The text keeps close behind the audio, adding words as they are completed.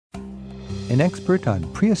An expert on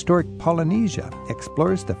prehistoric Polynesia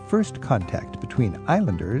explores the first contact between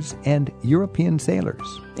islanders and European sailors.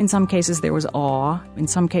 In some cases there was awe, in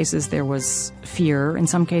some cases there was fear, in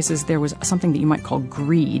some cases there was something that you might call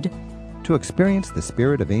greed. To experience the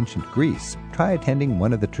spirit of ancient Greece, try attending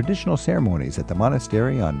one of the traditional ceremonies at the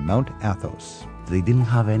monastery on Mount Athos. They didn't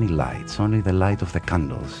have any lights, only the light of the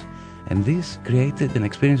candles. And this created an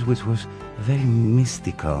experience which was very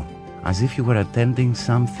mystical, as if you were attending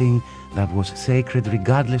something that was sacred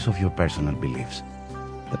regardless of your personal beliefs.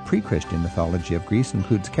 The pre-Christian mythology of Greece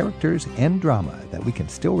includes characters and drama that we can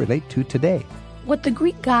still relate to today. What the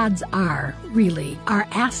Greek gods are, really, are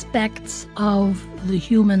aspects of the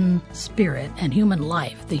human spirit and human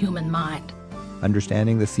life, the human mind.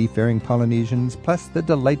 Understanding the seafaring Polynesians, plus the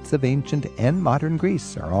delights of ancient and modern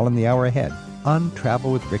Greece, are all in the hour ahead on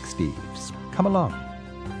Travel with Rick Steves. Come along.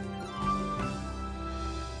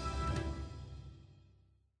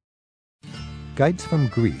 Guides from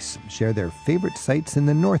Greece share their favorite sights in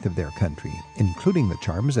the north of their country, including the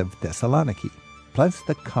charms of Thessaloniki. Plus,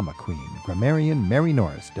 the comma queen, grammarian Mary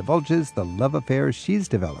Norris, divulges the love affair she's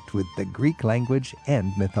developed with the Greek language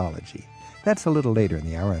and mythology. That's a little later in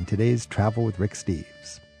the hour on today's Travel with Rick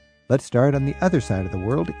Steves. Let's start on the other side of the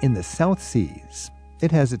world, in the South Seas.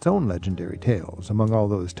 It has its own legendary tales among all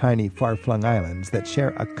those tiny, far-flung islands that share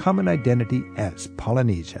a common identity as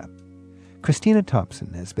Polynesia. Christina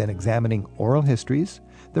Thompson has been examining oral histories,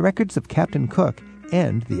 the records of Captain Cook,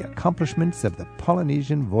 and the accomplishments of the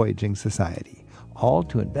Polynesian Voyaging Society, all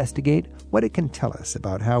to investigate what it can tell us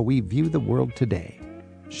about how we view the world today.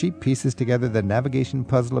 She pieces together the navigation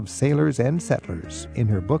puzzle of sailors and settlers in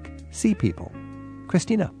her book, Sea People.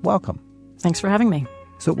 Christina, welcome. Thanks for having me.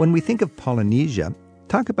 So when we think of Polynesia,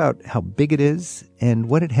 talk about how big it is and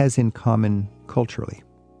what it has in common culturally.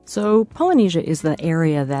 So Polynesia is the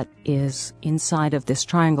area that is inside of this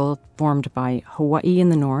triangle formed by Hawaii in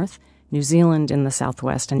the north, New Zealand in the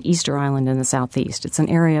southwest, and Easter Island in the southeast. It's an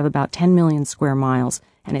area of about 10 million square miles,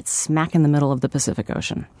 and it's smack in the middle of the Pacific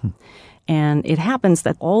Ocean. And it happens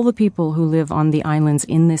that all the people who live on the islands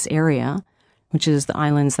in this area, which is the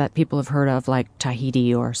islands that people have heard of like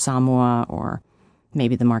Tahiti or Samoa or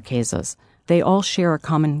maybe the Marquesas, they all share a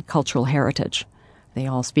common cultural heritage. They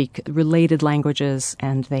all speak related languages,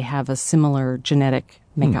 and they have a similar genetic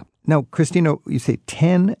makeup. Now, Christina, you say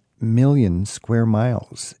 10 million square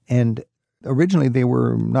miles, and originally they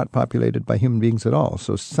were not populated by human beings at all,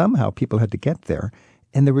 so somehow people had to get there,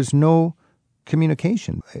 and there was no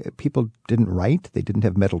communication. People didn't write, they didn't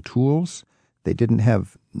have metal tools, they didn't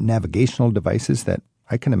have navigational devices that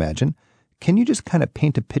I can imagine. Can you just kind of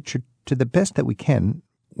paint a picture to the best that we can?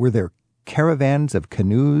 Were there caravans of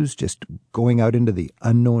canoes just going out into the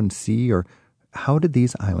unknown sea, or how did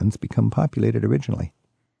these islands become populated originally?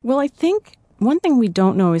 Well, I think one thing we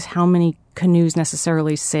don't know is how many canoes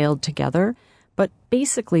necessarily sailed together, but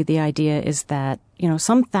basically the idea is that,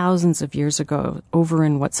 some thousands of years ago, over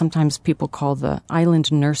in what sometimes people call the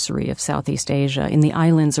island nursery of Southeast Asia, in the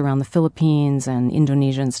islands around the Philippines and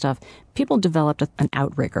Indonesia and stuff, people developed an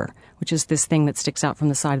outrigger, which is this thing that sticks out from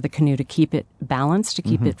the side of the canoe to keep it balanced, to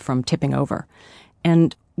keep it from tipping over.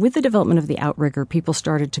 And with the development of the outrigger, people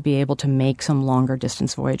started to be able to make some longer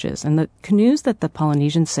distance voyages. And the canoes that the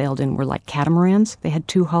Polynesians sailed in were like catamarans. They had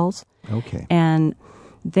two hulls. Okay. And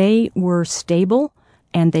they were stable,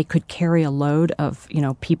 and they could carry a load of,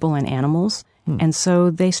 people and animals. And so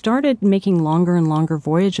they started making longer and longer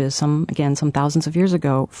voyages, some thousands of years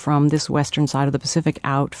ago, from this western side of the Pacific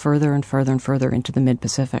out further and further and further into the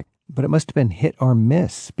mid-Pacific. But it must have been hit or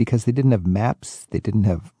miss, because they didn't have maps, they didn't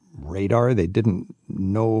have radar, they didn't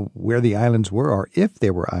know where the islands were or if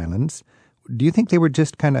they were islands. Do you think they were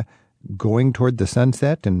just kind of going toward the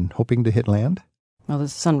sunset and hoping to hit land? Well, the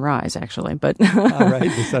sunrise, actually, but... All right,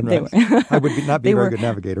 the sunrise. I would not be a very good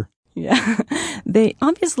navigator. Yeah. They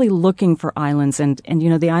obviously looking for islands, and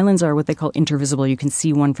the islands are what they call intervisible. You can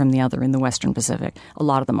see one from the other in the Western Pacific. A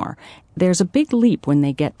lot of them are. There's a big leap when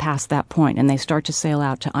they get past that point, and they start to sail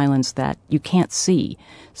out to islands that you can't see.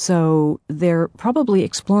 So they're probably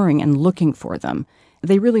exploring and looking for them.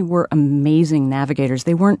 They really were amazing navigators.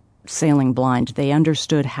 They weren't sailing blind. They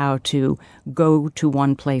understood how to go to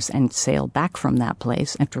one place and sail back from that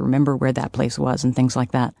place and to remember where that place was and things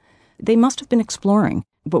like that. They must have been exploring,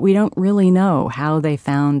 but we don't really know how they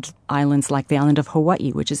found islands like the island of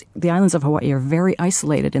Hawaii, the islands of Hawaii are very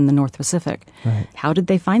isolated in the North Pacific. Right. How did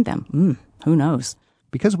they find them? Who knows?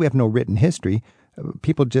 Because we have no written history,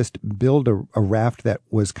 people just build a raft that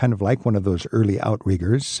was kind of like one of those early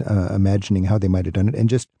outriggers, imagining how they might have done it, and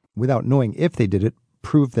just without knowing if they did it,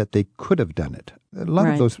 prove that they could have done it. A lot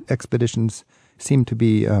of those expeditions seem to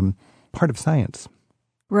be part of science.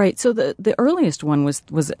 Right. So the earliest one was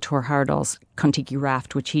Tor Heyerdahl's Kon-Tiki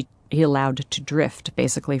raft, which he allowed to drift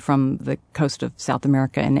basically from the coast of South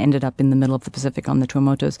America and ended up in the middle of the Pacific on the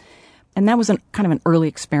Tuamotus. And that was kind of an early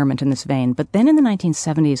experiment in this vein. But then in the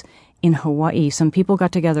 1970s in Hawaii, some people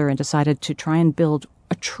got together and decided to try and build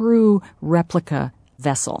a true replica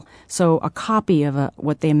vessel. So a copy of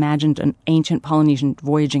what they imagined an ancient Polynesian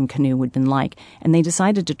voyaging canoe would have been like. And they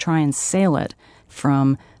decided to try and sail it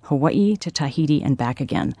from Hawaii to Tahiti and back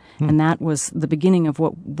again. And that was the beginning of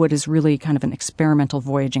what is really kind of an experimental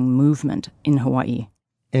voyaging movement in Hawaii.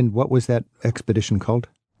 And what was that expedition called?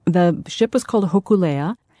 The ship was called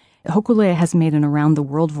Hokulea. Hokulea has made an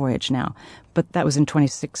around-the-world voyage now, but that was in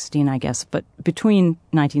 2016, I guess. But between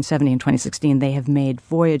 1970 and 2016, they have made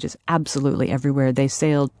voyages absolutely everywhere. They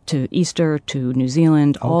sailed to Easter, to New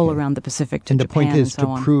Zealand, all around the Pacific, to Japan, and the point is and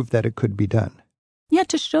so to prove that it could be done. Yeah,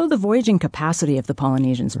 to show the voyaging capacity of the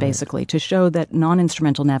Polynesians, basically, to show that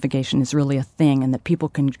non-instrumental navigation is really a thing and that people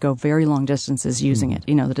can go very long distances using it,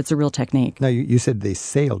 that it's a real technique. Now, you said they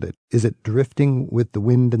sailed it. Is it drifting with the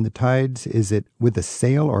wind and the tides? Is it with a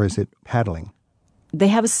sail or is it paddling? They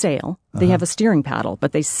have a sail. They have a steering paddle,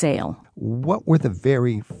 but they sail. What were the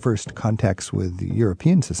very first contacts with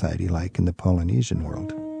European society like in the Polynesian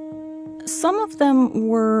world? Some of them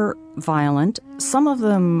were violent. Some of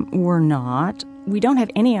them were not. We don't have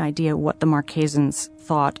any idea what the Marquesans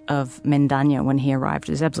thought of Mendaña when he arrived.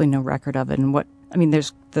 There's absolutely no record of it. And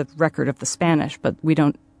there's the record of the Spanish, but we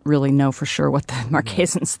don't really know for sure what the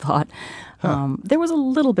Marquesans thought. There was a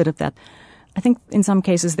little bit of that. I think in some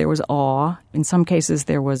cases there was awe. In some cases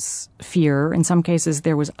there was fear. In some cases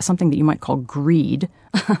there was something that you might call greed.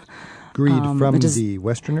 Greed from the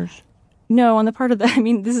Westerners? No, on the part of the,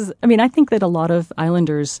 I think that a lot of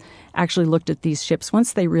islanders actually looked at these ships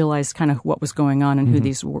once they realized kind of what was going on and who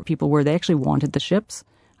these people were. They actually wanted the ships.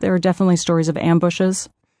 There are definitely stories of ambushes.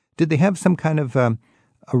 Did they have some kind of a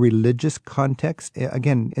religious context?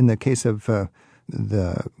 Again, in the case of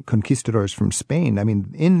the conquistadors from Spain,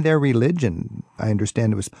 in their religion, I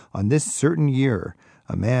understand it was on this certain year,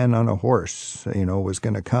 a man on a horse, was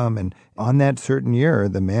going to come. And on that certain year,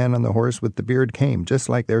 the man on the horse with the beard came, just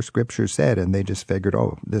like their scripture said. And they just figured,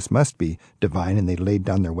 this must be divine. And they laid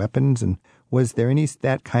down their weapons. And was there any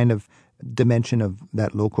that kind of dimension of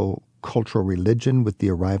that local cultural religion with the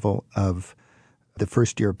arrival of the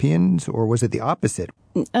first Europeans? Or was it the opposite?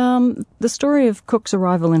 The story of Cook's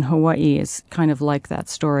arrival in Hawaii is kind of like that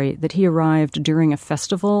story, that he arrived during a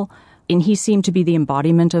festival. And he seemed to be the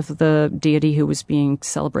embodiment of the deity who was being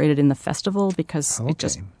celebrated in the festival because it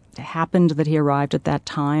just happened that he arrived at that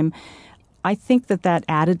time. I think that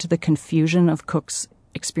added to the confusion of Cook's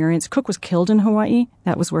experience. Cook was killed in Hawaii.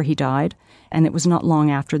 That was where he died. And it was not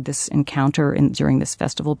long after this encounter during this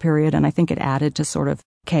festival period. And I think it added to sort of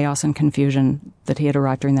chaos and confusion that he had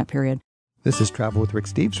arrived during that period. This is Travel with Rick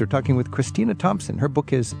Steves. We're talking with Christina Thompson. Her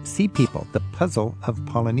book is Sea People, The Puzzle of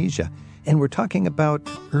Polynesia. And we're talking about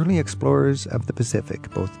early explorers of the Pacific,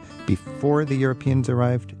 both before the Europeans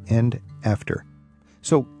arrived and after.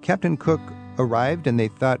 So Captain Cook arrived and they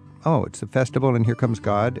thought, it's a festival and here comes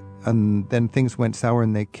God. And then things went sour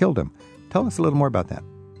and they killed him. Tell us a little more about that.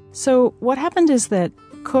 So what happened is that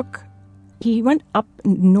Cook, he went up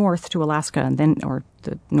north to Alaska or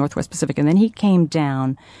the Northwest Pacific, and then he came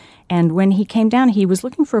down. And when he came down, he was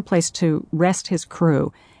looking for a place to rest his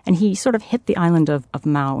crew. And he sort of hit the island of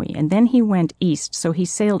Maui. And then he went east. So he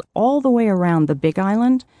sailed all the way around the Big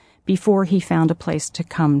Island before he found a place to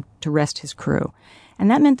come to rest his crew. And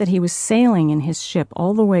that meant that he was sailing in his ship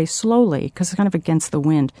all the way slowly, because it's kind of against the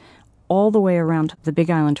wind, all the way around the Big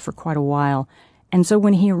Island for quite a while. And so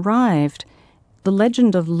when he arrived, the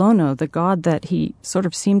legend of Lono, the god that he sort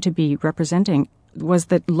of seemed to be representing, was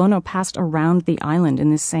that Lono passed around the island in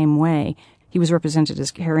this same way. He was represented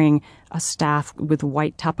as carrying a staff with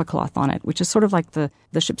white tapa cloth on it, which is sort of like the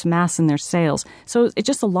ship's masts and their sails. So it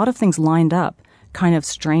just a lot of things lined up kind of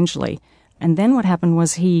strangely. And then what happened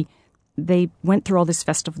was they went through all these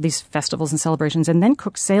festivals and celebrations, and then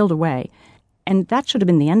Cook sailed away. And that should have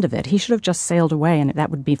been the end of it. He should have just sailed away and that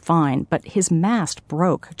would be fine. But his mast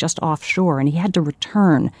broke just offshore and he had to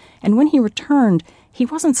return. And when he returned, he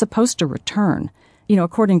wasn't supposed to return.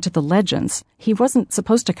 According to the legends, he wasn't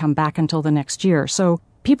supposed to come back until the next year. So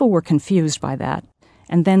people were confused by that.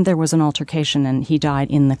 And then there was an altercation and he died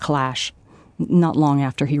in the clash not long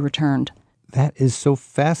after he returned. That is so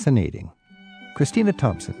fascinating. Christina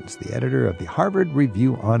Thompson is the editor of the Harvard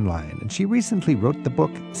Review Online, and she recently wrote the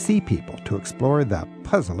book Sea People to explore the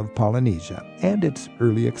puzzle of Polynesia and its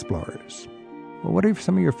early explorers. Well, what are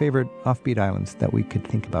some of your favorite offbeat islands that we could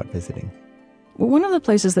think about visiting? Well, one of the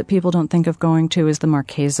places that people don't think of going to is the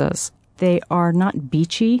Marquesas. They are not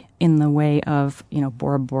beachy in the way of,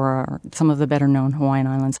 Bora Bora or some of the better-known Hawaiian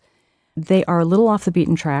islands. They are a little off the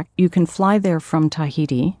beaten track. You can fly there from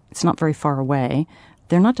Tahiti. It's not very far away.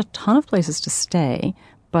 There are not a ton of places to stay,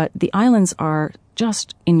 but the islands are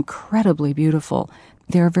just incredibly beautiful.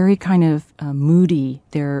 They're very kind of moody.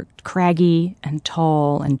 They're craggy and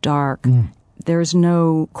tall and dark. There's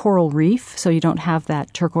no coral reef, so you don't have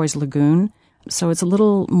that turquoise lagoon. So it's a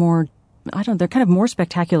little more, they're kind of more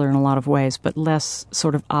spectacular in a lot of ways, but less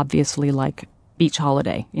sort of obviously like beach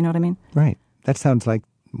holiday. You know what I mean? Right. That sounds like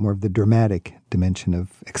more of the dramatic dimension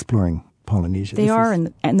of exploring Polynesia. They are,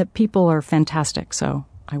 and the people are fantastic, so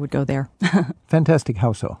I would go there. Fantastic.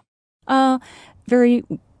 How so? Very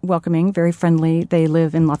welcoming, very friendly. They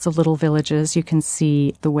live in lots of little villages. You can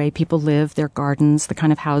see the way people live, their gardens, the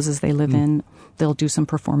kind of houses they live in. They'll do some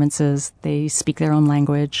performances. They speak their own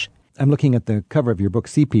language. I'm looking at the cover of your book,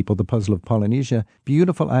 Sea People, The Puzzle of Polynesia.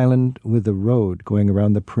 Beautiful island with a road going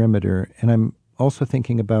around the perimeter. And I'm also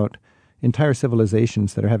thinking about entire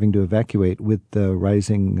civilizations that are having to evacuate with the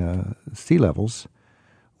rising sea levels.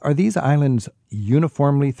 Are these islands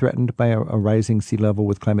uniformly threatened by a rising sea level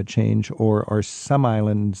with climate change, or are some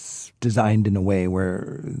islands designed in a way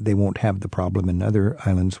where they won't have the problem and other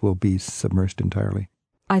islands will be submerged entirely?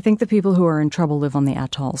 I think the people who are in trouble live on the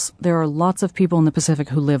atolls. There are lots of people in the Pacific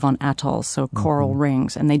who live on atolls, so coral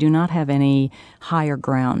rings, and they do not have any higher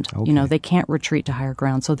ground. Okay. They can't retreat to higher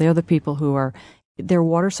ground. So they're the people who are, their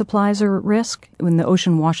water supplies are at risk. When the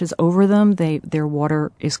ocean washes over them, their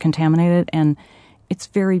water is contaminated, and it's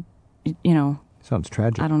very, Sounds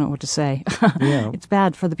tragic. I don't know what to say. Yeah. It's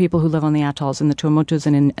bad for the people who live on the atolls in the Tuamotus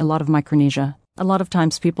and in a lot of Micronesia. A lot of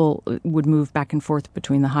times people would move back and forth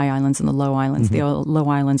between the high islands and the low islands. The low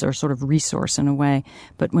islands are sort of resource in a way.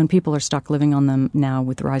 But when people are stuck living on them now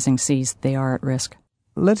with rising seas, they are at risk.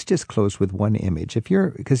 Let's just close with one image.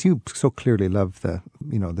 Because you so clearly love the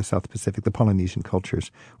South Pacific, the Polynesian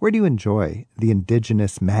cultures. Where do you enjoy the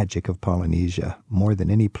indigenous magic of Polynesia more than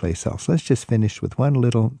any place else? Let's just finish with one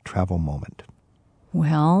little travel moment.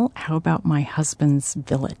 Well, how about my husband's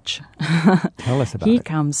village? Tell us about it. He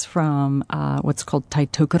comes from what's called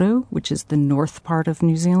Taitokoro, which is the north part of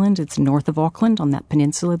New Zealand. It's north of Auckland on that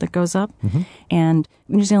peninsula that goes up. And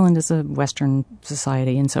New Zealand is a Western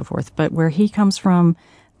society and so forth. But where he comes from,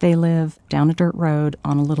 they live down a dirt road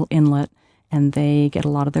on a little inlet, and they get a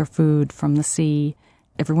lot of their food from the sea.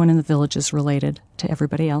 Everyone in the village is related to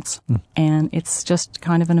everybody else. And it's just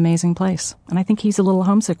kind of an amazing place. And I think he's a little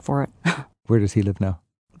homesick for it. Where does he live now?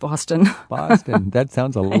 Boston. Boston. That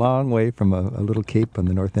sounds a long way from a little cape on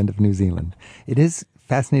the north end of New Zealand. It is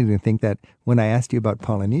fascinating to think that when I asked you about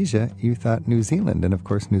Polynesia, you thought New Zealand. And of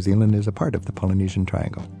course, New Zealand is a part of the Polynesian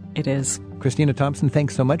Triangle. It is. Christina Thompson,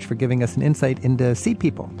 thanks so much for giving us an insight into Sea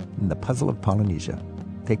People and the puzzle of Polynesia.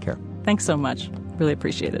 Take care. Thanks so much. Really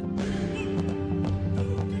appreciate it.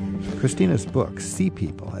 Christina's book, Sea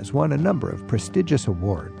People, has won a number of prestigious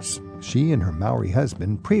awards. She and her Maori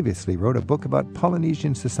husband previously wrote a book about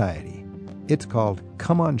Polynesian society. It's called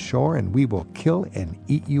Come on Shore and We Will Kill and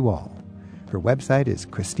Eat You All. Her website is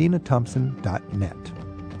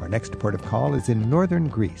christinathompson.net. Our next port of call is in northern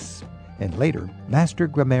Greece. And later, master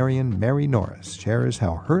grammarian Mary Norris shares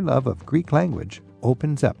how her love of Greek language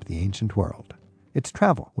opens up the ancient world. It's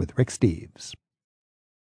Travel with Rick Steves.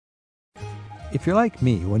 If you're like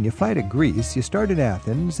me, when you fly to Greece, you start in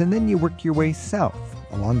Athens and then you work your way south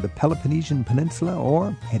along the Peloponnesian Peninsula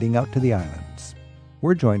or heading out to the islands.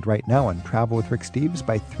 We're joined right now on Travel with Rick Steves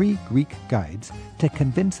by 3 Greek guides to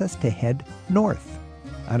convince us to head north.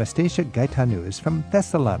 Anastasia Gaitanou is from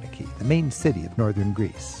Thessaloniki, the main city of northern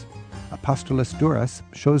Greece. Apostolos Douras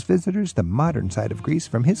shows visitors the modern side of Greece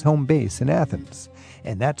from his home base in Athens.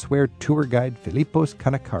 And that's where tour guide Philippos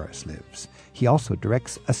Kanakaris lives. He also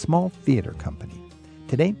directs a small theater company.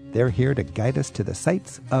 Today, they're here to guide us to the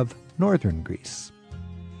sights of northern Greece.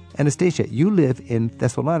 Anastasia, you live in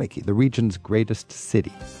Thessaloniki, the region's greatest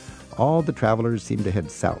city. All the travelers seem to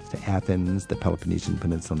head south to Athens, the Peloponnesian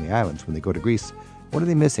Peninsula, and the islands when they go to Greece. What are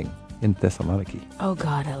they missing in Thessaloniki? Oh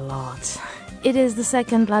God, a lot. It is the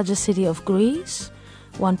second largest city of Greece,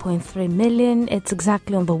 1.3 million. It's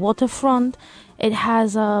exactly on the waterfront. It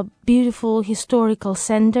has a beautiful historical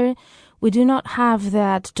center. We do not have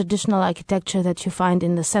that traditional architecture that you find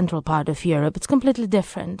in the central part of Europe. It's completely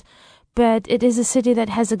different. But it is a city that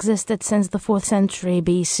has existed since the 4th century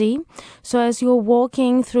BC. So as you're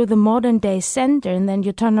walking through the modern-day center and then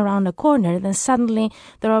you turn around a corner, then suddenly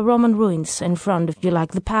there are Roman ruins in front of you,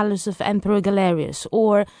 like the palace of Emperor Galerius,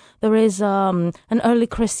 or there is an early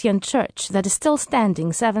Christian church that is still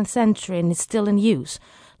standing, 7th century, and is still in use,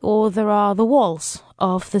 Or there are the walls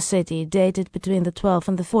of the city, dated between the 12th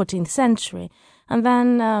and the 14th century. And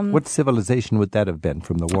then... what civilization would that have been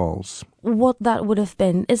from the walls? What that would have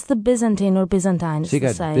been is the Byzantine or Byzantine. So you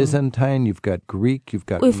got same. Byzantine, you've got Greek, you've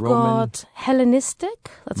got We've Roman. got Hellenistic,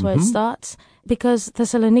 that's where it starts, because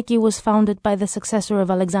Thessaloniki was founded by the successor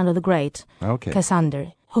of Alexander the Great,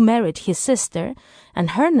 Cassander, who married his sister,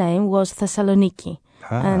 and her name was Thessaloniki,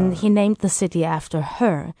 and he named the city after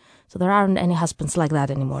her. So there aren't any husbands like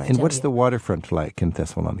that anymore. And what's the waterfront like in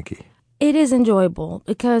Thessaloniki? It is enjoyable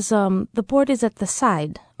because the port is at the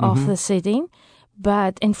side of the city,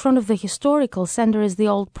 but in front of the historical center is the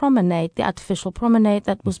old promenade, the artificial promenade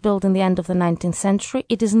that was built in the end of the 19th century.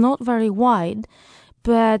 It is not very wide,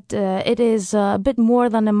 but it is a bit more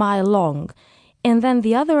than a mile long. And then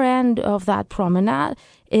the other end of that promenade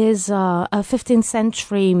is a 15th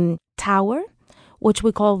century tower, which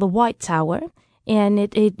we call the White Tower. And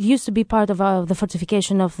it used to be part of the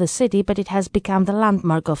fortification of the city, but it has become the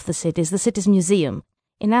landmark of the city, it's the city's museum.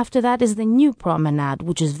 And after that is the new promenade,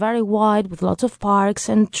 which is very wide with lots of parks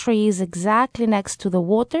and trees exactly next to the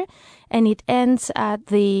water. And it ends at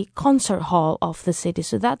the concert hall of the city.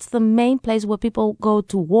 So that's the main place where people go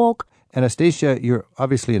to walk. Anastasia, you're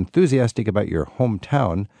obviously enthusiastic about your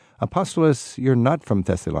hometown. Apostolos, you're not from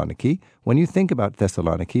Thessaloniki. When you think about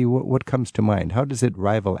Thessaloniki, what comes to mind? How does it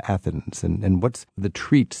rival Athens? And what's the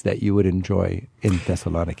treats that you would enjoy in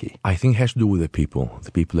Thessaloniki? I think it has to do with the people.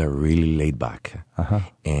 The people are really laid back.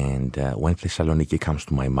 And when Thessaloniki comes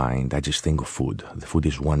to my mind, I just think of food. The food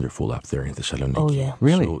is wonderful up there in Thessaloniki. Oh, yeah.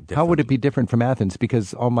 Really? So how would it be different from Athens?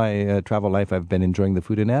 Because all my travel life, I've been enjoying the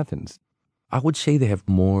food in Athens. I would say they have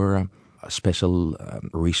more special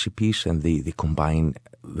recipes and they combine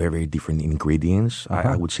very different ingredients.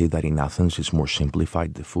 I would say that in Athens it's more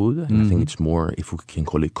simplified, the food. And I think it's more, if we can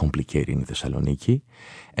call it, complicated in Thessaloniki.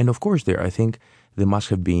 And of course I think they must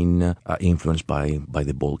have been influenced by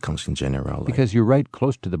the Balkans in general. Because you're right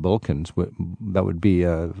close to the Balkans. That would be,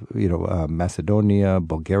 Macedonia,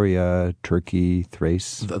 Bulgaria, Turkey,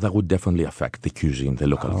 Thrace. That would definitely affect the cuisine, the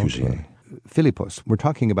local cuisine. Philippos, we're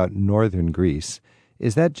talking about northern Greece.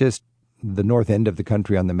 Is that just the north end of the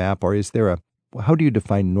country on the map, or is there how do you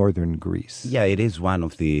define northern Greece? Yeah, it is one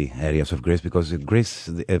of the areas of Greece because Greece,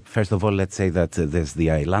 first of all, let's say that there's the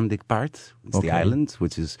Icelandic part, it's the islands,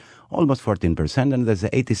 which is almost 14%, and there's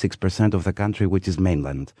 86% of the country, which is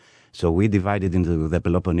mainland. So we divided into the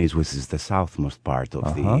Peloponnese, which is the southmost part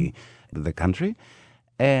of the country.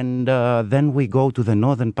 And then we go to the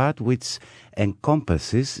northern part, which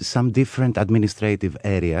encompasses some different administrative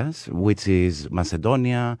areas, which is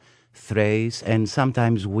Macedonia, Thrace, and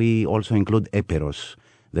sometimes we also include Epiros,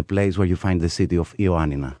 the place where you find the city of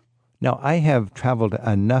Ioannina. Now, I have traveled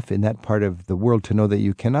enough in that part of the world to know that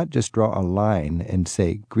you cannot just draw a line and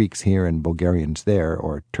say Greeks here and Bulgarians there,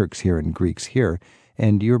 or Turks here and Greeks here,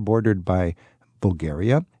 and you're bordered by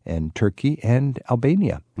Bulgaria and Turkey and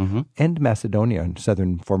Albania and Macedonia and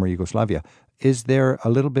southern former Yugoslavia. Is there a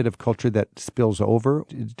little bit of culture that spills over?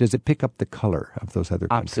 Does it pick up the color of those other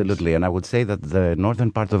countries? Absolutely, and I would say that the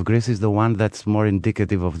northern part of Greece is the one that's more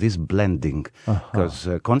indicative of this blending, because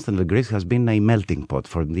constantly Greece has been a melting pot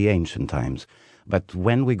from the ancient times. But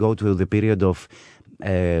when we go to the period of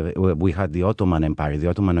we had the Ottoman Empire, the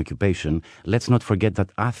Ottoman occupation, let's not forget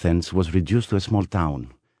that Athens was reduced to a small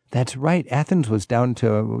town. That's right. Athens was down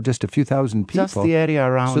to just a few thousand people. Just the area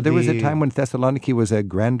around. So there was a time when Thessaloniki was a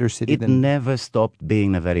grander city than... It never stopped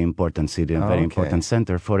being a very important city, a very important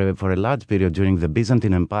center. For a large period during the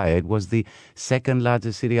Byzantine Empire, it was the second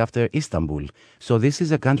largest city after Istanbul. So this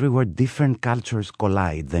is a country where different cultures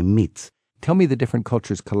collide, they meet. Tell me the different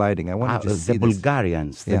cultures colliding. I want to just see the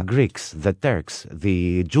Bulgarians, the Greeks, the Turks,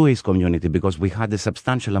 the Jewish community, because we had a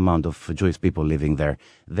substantial amount of Jewish people living there.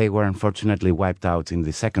 They were unfortunately wiped out in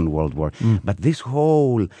the Second World War. But this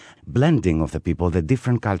whole blending of the people, the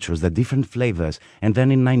different cultures, the different flavors. And then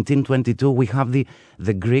in 1922, we have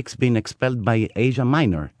the Greeks being expelled by Asia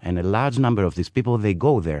Minor. And a large number of these people, they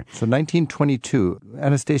go there. So 1922,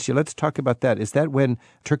 Anastasia, let's talk about that. Is that when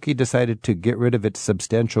Turkey decided to get rid of its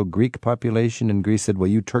substantial Greek population and Greece said, well,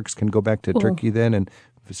 you Turks can go back to Turkey then and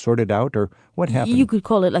sort it out? Or what happened? You could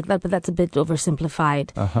call it like that, but that's a bit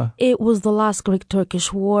oversimplified. It was the last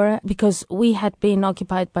Greek-Turkish war because we had been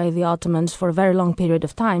occupied by the Ottomans for a very long period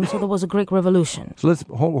of time, so there was a Greek revolution. So let's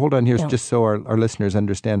hold on here just so our listeners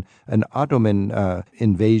understand. An Ottoman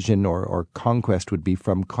invasion or conquest would be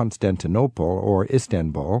from Constantinople or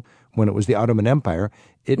Istanbul, when it was the Ottoman Empire,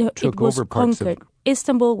 it took over parts conquered. of...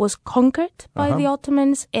 Istanbul was conquered by the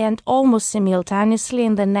Ottomans, and almost simultaneously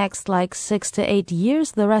in the next 6 to 8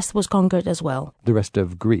 years, the rest was conquered as well. The rest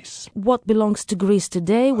of Greece. What belongs to Greece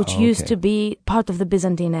today, which used to be part of the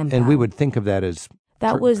Byzantine Empire. And we would think of that as...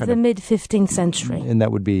 That was the mid-15th century. And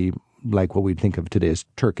that would be like what we'd think of today as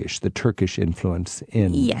Turkish, the Turkish influence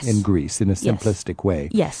in Greece in a simplistic way.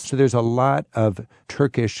 Yes. So there's a lot of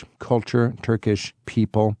Turkish culture, Turkish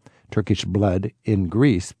people, Turkish blood in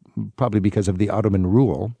Greece, probably because of the Ottoman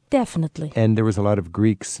rule. Definitely. And there was a lot of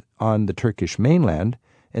Greeks on the Turkish mainland.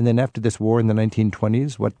 And then after this war in the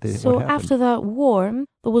 1920s, what happened? After that war,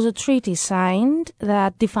 there was a treaty signed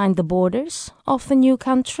that defined the borders of the new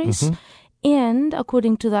countries. Mm-hmm. And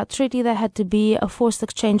according to that treaty, there had to be a forced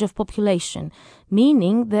exchange of population,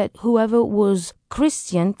 meaning that whoever was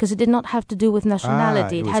Christian, because it did not have to do with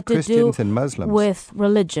nationality, it had to do and Muslims. With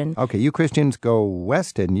religion. Okay, you Christians go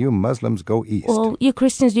west and you Muslims go east. Well, you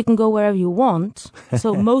Christians, you can go wherever you want.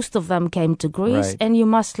 So most of them came to Greece, right. And you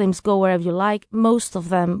Muslims go wherever you like. Most of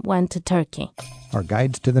them went to Turkey. Our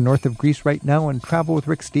guides to the north of Greece right now on Travel with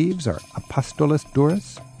Rick Steves are Apostolos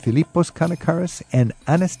Douros, Philippos Kanakaris, and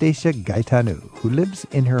Anastasia Gaetanou, who lives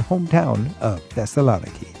in her hometown of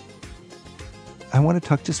Thessaloniki. I want to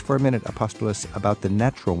talk just for a minute, Apostolos, about the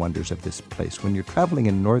natural wonders of this place. When you're traveling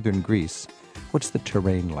in northern Greece, what's the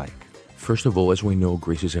terrain like? First of all, as we know,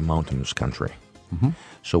 Greece is a mountainous country. Mm-hmm.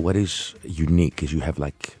 So what is unique is you have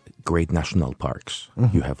great national parks.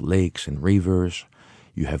 Mm-hmm. You have lakes and rivers.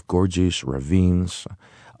 You have gorges, ravines.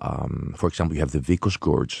 For example, you have the Vikos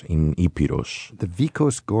Gorge in Epirus. The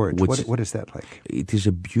Vikos Gorge, what is that like? It is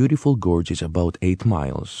a beautiful gorge. It's about 8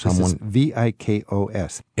 miles. This is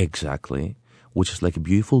Vikos. Exactly, which is like a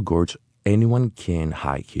beautiful gorge. Anyone can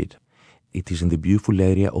hike it. It is in the beautiful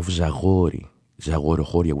area of Zagori,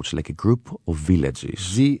 Zagorochoria, which is like a group of villages.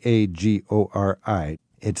 Zagori.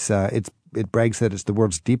 It brags that it's the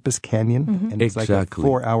world's deepest canyon, mm-hmm. and it's like a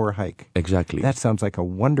 4-hour hike. Exactly. That sounds like a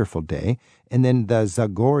wonderful day. And then the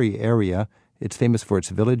Zagori area, it's famous for its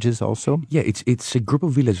villages also? Yeah, it's a group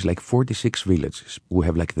of villages, 46 villages. We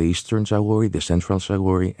have the Eastern Zagori, the Central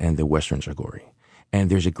Zagori, and the Western Zagori. And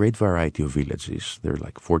there's a great variety of villages. There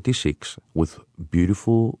are 46 with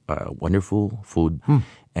beautiful, wonderful food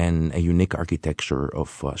and a unique architecture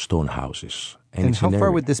of stone houses. And how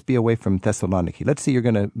far would this be away from Thessaloniki? Let's say you're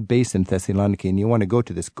going to base in Thessaloniki and you want to go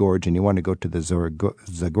to this gorge and you want to go to the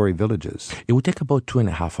Zagori villages. It would take about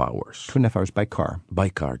 2.5 hours. 2.5 hours by car? By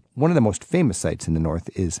car. One of the most famous sites in the north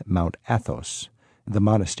is Mount Athos, the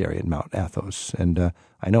monastery in Mount Athos. And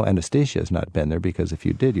I know Anastasia has not been there because if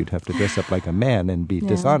you did, you'd have to dress up like a man and be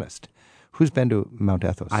dishonest. Who's been to Mount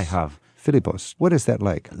Athos? I have. Philippos, what is that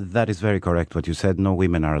like? That is very correct what you said. No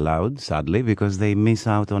women are allowed, sadly, because they miss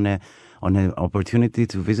out on an opportunity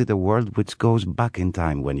to visit a world which goes back in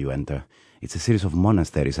time when you enter. It's a series of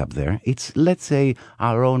monasteries up there. It's, let's say,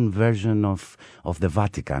 our own version of the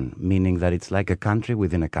Vatican, meaning that it's like a country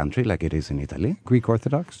within a country, like it is in Italy. Greek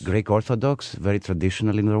Orthodox? Greek Orthodox, very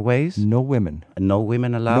traditional in their ways. No women? No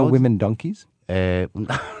women allowed. No women donkeys? I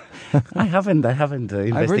haven't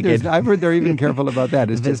investigated. I've heard they're even careful about that.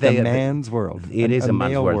 It's just a man's world. It is a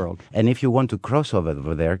man's male world. And if you want to cross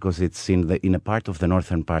over there, because it's in a part of the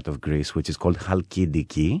northern part of Greece, which is called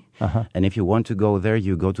Chalkidiki, and if you want to go there,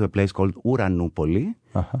 you go to a place called Uranoupoli,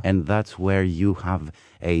 and that's where you have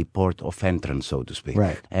a port of entrance, so to speak.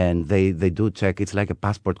 Right. And they do check. It's like a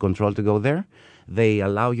passport control to go there. They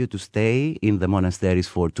allow you to stay in the monasteries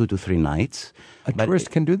for 2 to 3 nights. A tourist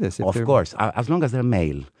can do this, of course, as long as they're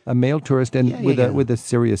male. A male tourist and with a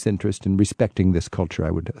serious interest in respecting this culture, I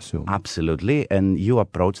would assume. Absolutely. And you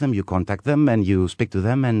approach them, you contact them, and you speak to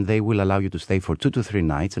them, and they will allow you to stay for 2 to 3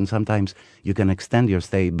 nights. And sometimes you can extend your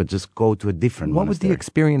stay, but just go to a different monastery. What would the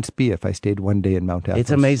experience be if I stayed one day in Mount Athos?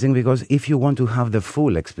 It's amazing because if you want to have the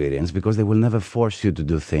full experience, because they will never force you to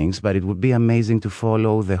do things, but it would be amazing to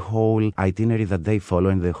follow the whole itinerary that they follow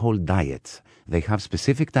and the whole diet. They have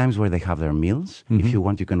specific times where they have their meals. Mm-hmm. If you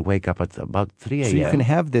want, you can wake up at about 3 a.m. So you can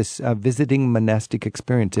have this visiting monastic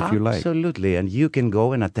experience if you like. Absolutely. And you can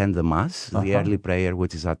go and attend the Mass, the early prayer,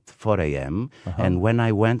 which is at 4 a.m. And when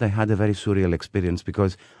I went, I had a very surreal experience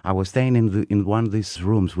because I was staying in one of these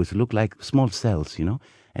rooms which looked like small cells,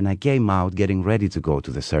 And I came out getting ready to go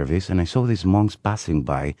to the service, and I saw these monks passing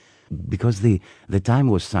by because the time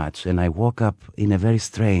was such, and I woke up in a very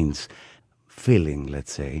strange feeling,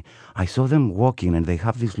 let's say. I saw them walking and they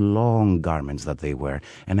have these long garments that they wear,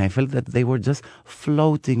 and I felt that they were just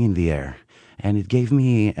floating in the air. And it gave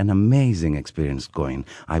me an amazing experience going.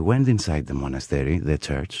 I went inside the monastery, the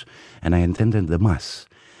church, and I attended the Mass.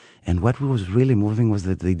 And what was really moving was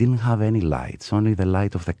that they didn't have any lights, only the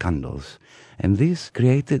light of the candles. And this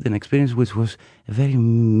created an experience which was a very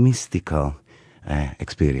mystical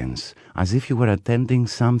experience, as if you were attending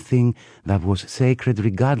something that was sacred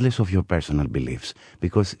regardless of your personal beliefs,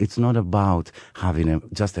 because it's not about having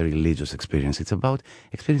just a religious experience. It's about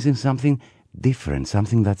experiencing something different,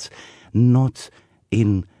 something that's not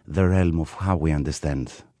in the realm of how we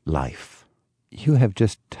understand life. You have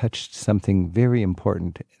just touched something very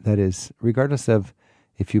important. That is, regardless of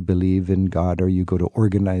if you believe in God or you go to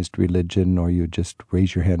organized religion or you just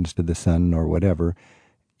raise your hands to the sun or whatever,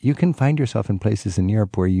 you can find yourself in places in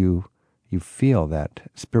Europe where you feel that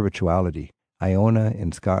spirituality. Iona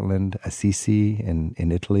in Scotland, Assisi in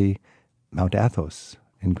Italy, Mount Athos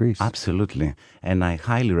in Greece. Absolutely. And I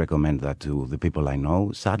highly recommend that to the people I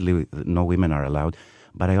know. Sadly, no women are allowed.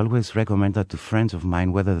 But I always recommend that to friends of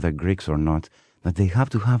mine, whether they're Greeks or not, that they have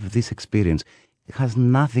to have this experience. It has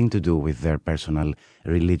nothing to do with their personal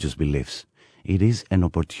religious beliefs. It is an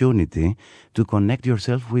opportunity to connect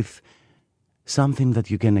yourself with something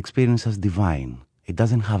that you can experience as divine. It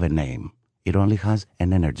doesn't have a name. It only has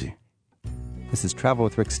an energy. This is Travel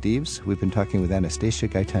with Rick Steves. We've been talking with Anastasia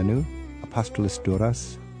Gaetanou, Apostolos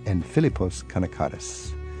Douras, and Philippos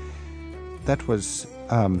Kanakaris. That was...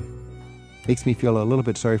 makes me feel a little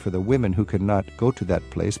bit sorry for the women who could not go to that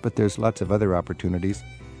place, but there's lots of other opportunities.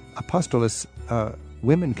 Apostolos,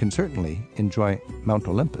 women can certainly enjoy Mount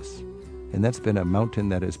Olympus, and that's been a mountain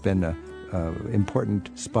that has been an important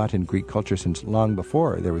spot in Greek culture since long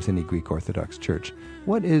before there was any Greek Orthodox Church.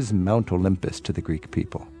 What is Mount Olympus to the Greek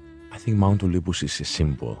people? I think Mount Olympus is a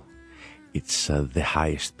symbol. It's the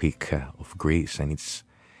highest peak of Greece, and it's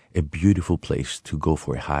a beautiful place to go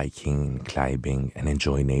for hiking, climbing, and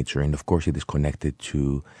enjoy nature. And of course, it is connected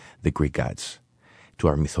to the Greek gods, to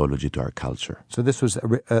our mythology, to our culture. So this was,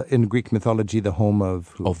 in Greek mythology, the home of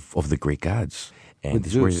who? Of the Greek gods. And With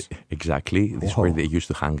this Zeus. This is where they used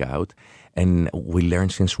to hang out. And we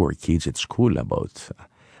learned since we were kids at school about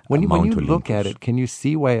When you Mount look at Olympus. it, can you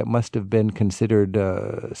see why it must have been considered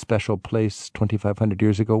a special place 2,500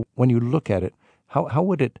 years ago? When you look at it, how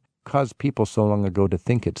would it cause people so long ago to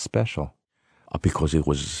think it's special? Because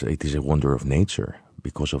it is a wonder of nature.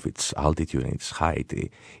 Because of its altitude and its height,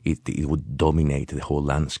 it would dominate the whole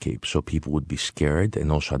landscape. So people would be scared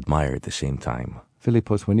and also admire at the same time.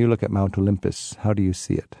 Philippos, when you look at Mount Olympus, how do you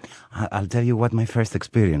see it? I'll tell you what my first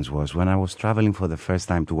experience was. When I was traveling for the first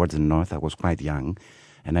time towards the north, I was quite young.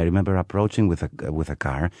 And I remember approaching with a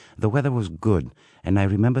car. The weather was good. And I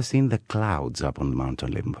remember seeing the clouds up on Mount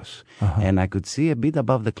Olympus. Uh-huh. And I could see a bit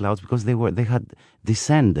above the clouds because they had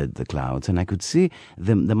descended the clouds. And I could see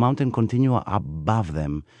the mountain continue above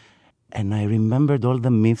them. And I remembered all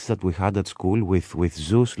the myths that we had at school with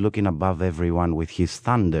Zeus looking above everyone with his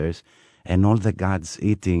thunders. And all the gods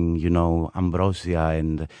eating, ambrosia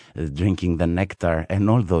and drinking the nectar and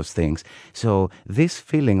all those things. So this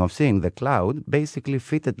feeling of seeing the cloud basically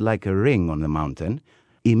fitted like a ring on the mountain.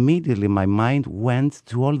 Immediately my mind went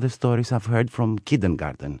to all the stories I've heard from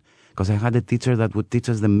kindergarten. Because I had a teacher that would teach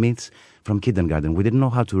us the myths from kindergarten. We didn't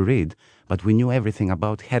know how to read, but we knew everything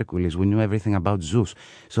about Hercules. We knew everything about Zeus.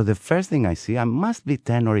 So the first thing I see, I must be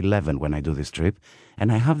 10 or 11 when I do this trip.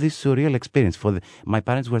 And I have this surreal experience. My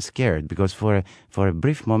parents were scared because for a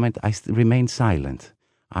brief moment, I remained silent.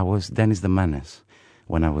 I was Dennis the Menace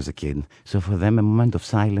when I was a kid. So for them, a moment of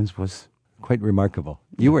silence was... Quite remarkable.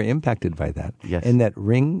 You were impacted by that. Yes. In that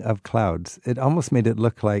ring of clouds, it almost made it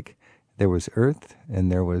look like there was earth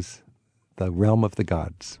and there was the realm of the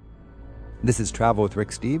gods. This is Travel with Rick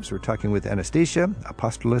Steves. We're talking with Anastasia,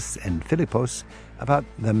 Apostolos, and Philippos about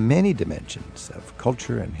the many dimensions of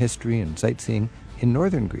culture and history and sightseeing in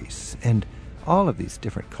northern Greece, and all of these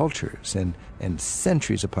different cultures and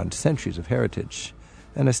centuries upon centuries of heritage.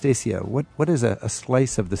 Anastasia, what is a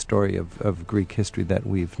slice of the story of Greek history that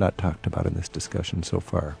we've not talked about in this discussion so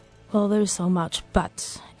far? Well, there is so much,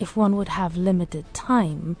 but if one would have limited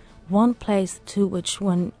time, one place to which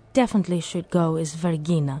one definitely should go is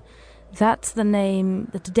Vergina. That's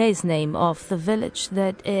today's name of the village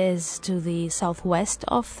that is to the southwest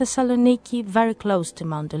of Thessaloniki, very close to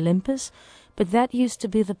Mount Olympus. But that used to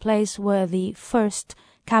be the place where the first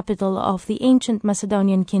capital of the ancient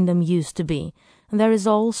Macedonian kingdom used to be. And there is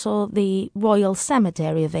also the royal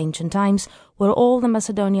cemetery of ancient times where all the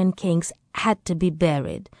Macedonian kings had to be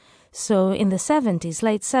buried. So in the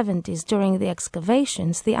late 70s, during the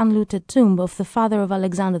excavations, the unlooted tomb of the father of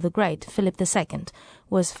Alexander the Great, Philip II,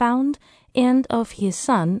 was found, and of his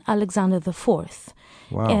son, Alexander IV.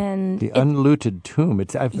 Wow. And the unlooted tomb.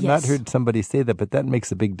 I've Yes. not heard somebody say that, but that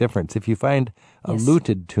makes a big difference. If you find a Yes.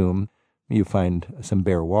 looted tomb, you find some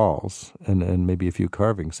bare walls and maybe a few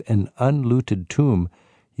carvings. An unlooted tomb,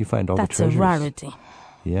 you find all the treasures. That's a rarity.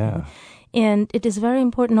 Yeah. And it is very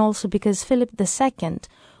important also because Philip II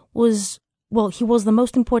was, he was the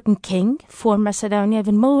most important king for Macedonia,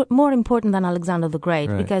 even more important than Alexander the Great,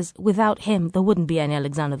 right. because without him, there wouldn't be any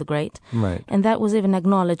Alexander the Great. Right. And that was even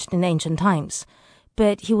acknowledged in ancient times.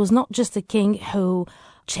 But he was not just a king who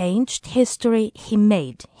changed history, he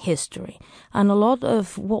made history. And a lot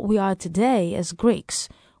of what we are today as Greeks,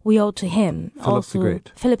 we owe to him. Philip the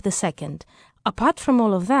Great. Philip II. Apart from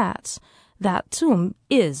all of that tomb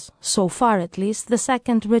is, so far at least, the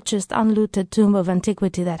second richest unlooted tomb of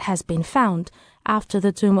antiquity that has been found after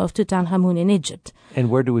the tomb of Tutankhamun in Egypt. And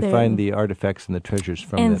where do we find the artifacts and the treasures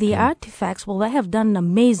from? And that the tomb? artifacts, they have done an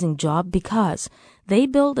amazing job because they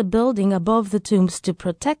built a building above the tombs to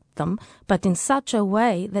protect them, but in such a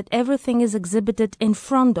way that everything is exhibited in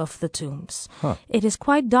front of the tombs. Huh. It is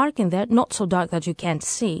quite dark in there, not so dark that you can't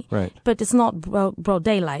see, right. but it's not broad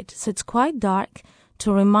daylight. So it's quite dark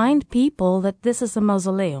to remind people that this is a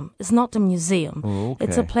mausoleum. It's not a museum. Oh, okay.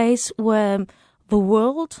 It's a place where the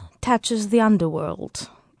world touches the underworld.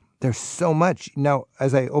 There's so much. Now,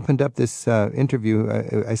 as I opened up this interview,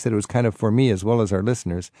 I said it was kind of for me as well as our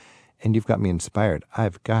listeners, and you've got me inspired.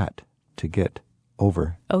 I've got to get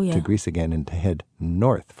over to Greece again and to head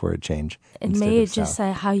north for a change. And may I just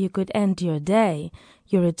say how you could end your day?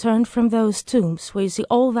 You return from those tombs where you see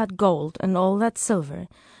all that gold and all that silver,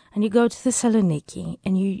 and you go to Thessaloniki,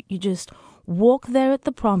 and you just walk there at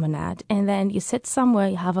the promenade, and then you sit somewhere,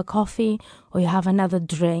 you have a coffee, or you have another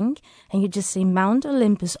drink, and you just see Mount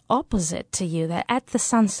Olympus opposite to you. There at the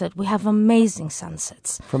sunset, we have amazing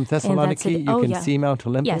sunsets. From Thessaloniki, you can see Mount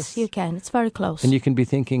Olympus? Yes, you can. It's very close. And you can be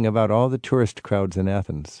thinking about all the tourist crowds in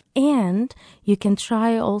Athens. And you can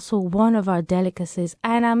try also one of our delicacies,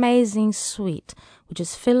 an amazing sweet, which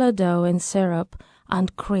is filo dough and syrup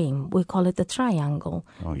and cream. We call it the triangle,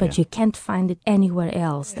 but you can't find it anywhere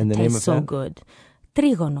else. And it the name tastes of so that? good.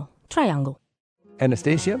 Trigono, triangle.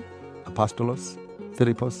 Anastasia, Apostolos,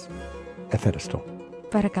 Philippos, Eferisto.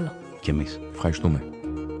 Παρακαλώ. Και εμείς. Ευχαριστούμε.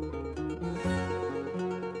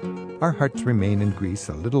 Our hearts remain in Greece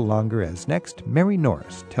a little longer as next Mary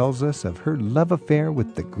Norris tells us of her love affair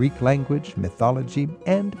with the Greek language, mythology,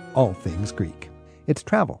 and all things Greek. It's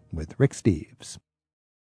Travel with Rick Steves.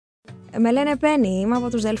 Με λένε Penny, είμαι από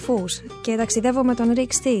τους Δελφούς και ταξιδεύω με τον Rick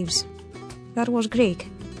Steves. That was Greek.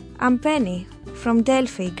 I'm Penny, from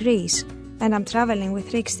Delphi, Greece, and I'm traveling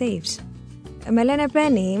with Rick Steves. Με λένε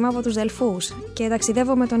Penny, είμαι από τους Δελφούς και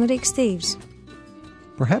ταξιδεύω με τον Rick Steves.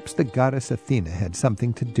 Perhaps the goddess Athena had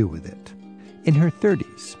something to do with it. In her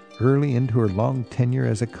 30s, early into her long tenure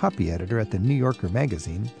as a copy editor at the New Yorker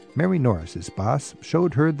magazine, Mary Norris's boss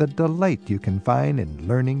showed her the delight you can find in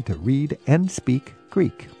learning to read and speak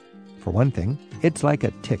Greek. For one thing, it's like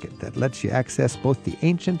a ticket that lets you access both the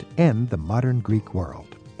ancient and the modern Greek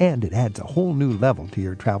world. And it adds a whole new level to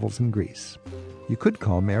your travels in Greece. You could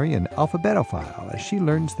call Mary an alphabetophile as she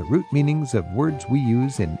learns the root meanings of words we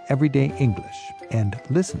use in everyday English and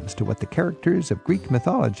listens to what the characters of Greek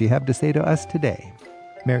mythology have to say to us today.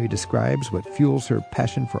 Mary describes what fuels her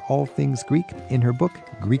passion for all things Greek in her book,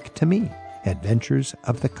 Greek to Me, Adventures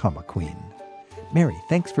of the Comma Queen. Mary,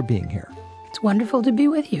 thanks for being here. It's wonderful to be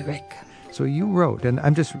with you, Rick. So you wrote, and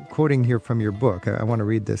I'm just quoting here from your book. I want to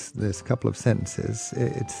read this couple of sentences.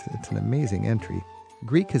 It's an amazing entry.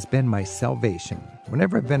 Greek has been my salvation.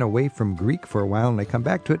 Whenever I've been away from Greek for a while and I come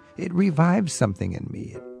back to it, it revives something in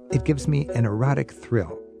me. It gives me an erotic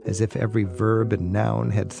thrill, as if every verb and noun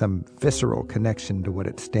had some visceral connection to what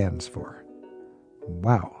it stands for.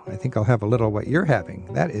 Wow, I think I'll have a little what you're having.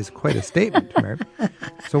 That is quite a statement, Mary.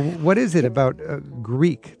 So what is it about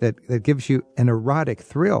Greek that gives you an erotic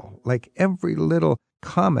thrill? Like every little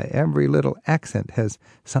comma, every little accent has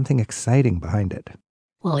something exciting behind it.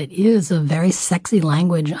 Well, it is a very sexy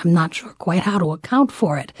language. I'm not sure quite how to account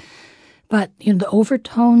for it. But the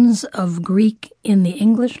overtones of Greek in the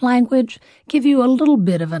English language give you a little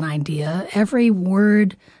bit of an idea. Every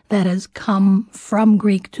word that has come from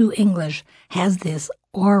Greek to English has this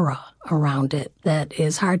aura around it that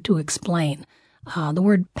is hard to explain. The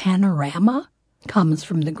word panorama comes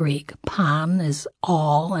from the Greek. Pan is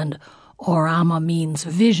all, and orama means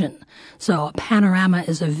vision. So a panorama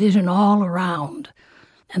is a vision all around.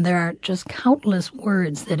 And there are just countless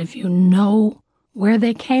words that if you know where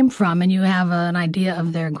they came from and you have an idea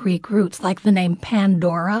of their Greek roots, like the name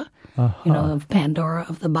Pandora, of Pandora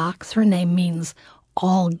of the box, her name means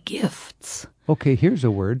all gifts. Okay, here's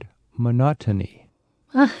a word, monotony.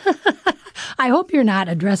 I hope you're not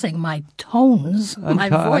addressing my tones, my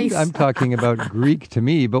voice. I'm talking about Greek to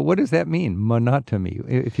me, but what does that mean, monotony?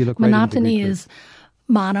 If you look monotony is,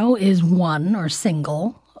 mono is one or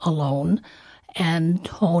single, alone, and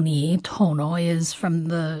tono is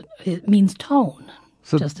it means tone,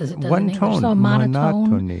 so just as it does one in English. tone, So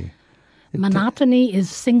monotony. Monotony is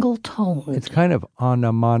single toned. It's kind of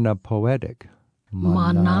onomatopoetic.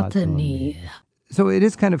 Monotony. So it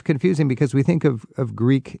is kind of confusing because we think of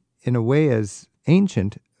Greek in a way as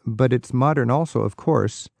ancient, but it's modern also, of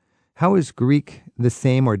course. How is Greek the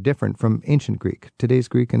same or different from ancient Greek, today's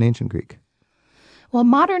Greek and ancient Greek? Well,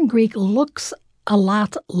 modern Greek looks a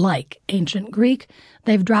lot like ancient Greek.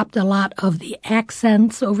 They've dropped a lot of the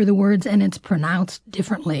accents over the words, and it's pronounced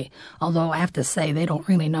differently. Although I have to say they don't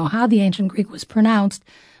really know how the ancient Greek was pronounced,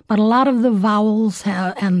 but a lot of the vowels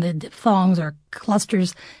and the diphthongs or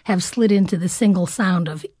clusters have slid into the single sound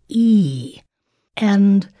of E.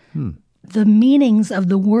 And the meanings of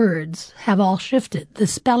the words have all shifted. The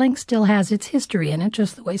spelling still has its history in it,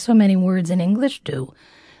 just the way so many words in English do.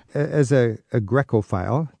 As a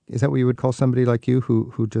Grecophile, is that what you would call somebody like you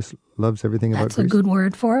who just loves everything about Greece? That's a good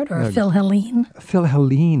word for it, or Philhellene.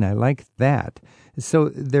 Philhellene, I like that.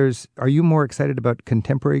 So are you more excited about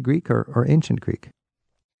contemporary Greek or ancient Greek?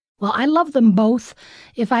 Well, I love them both.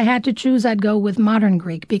 If I had to choose, I'd go with modern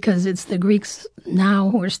Greek because it's the Greeks now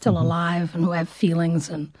who are still alive and who have feelings.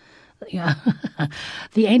 And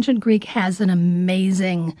the ancient Greek has an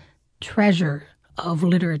amazing treasure of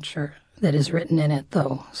literature that is written in it,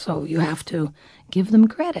 though. So you have to give them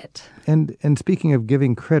credit. And speaking of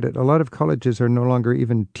giving credit, a lot of colleges are no longer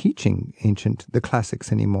even teaching the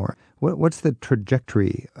classics anymore. What's the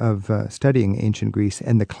trajectory of studying ancient Greece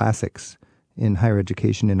and the classics in higher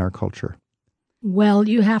education in our culture? Well,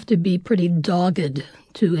 you have to be pretty dogged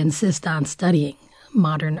to insist on studying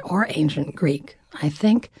modern or ancient Greek, I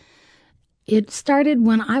think. It started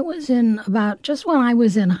when I was in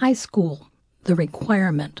high school. The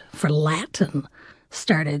requirement for Latin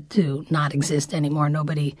started to not exist anymore.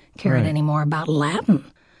 Nobody cared anymore about Latin,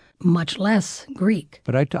 much less Greek.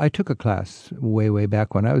 But I took a class way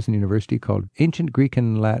back when I was in university called Ancient Greek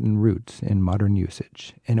and Latin Roots in Modern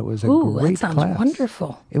Usage. And it was a great class. That sounds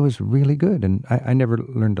wonderful. It was really good. And I never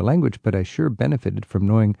learned a language, but I sure benefited from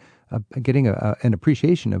knowing, getting an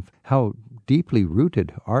appreciation of how deeply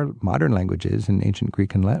rooted our modern language is in Ancient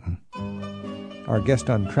Greek and Latin. Our guest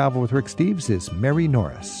on Travel with Rick Steves is Mary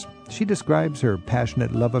Norris. She describes her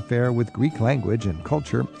passionate love affair with Greek language and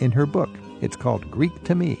culture in her book. It's called Greek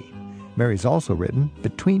to Me. Mary's also written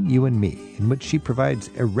Between You and Me, in which she provides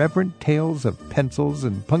irreverent tales of pencils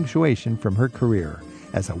and punctuation from her career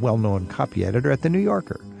as a well-known copy editor at The New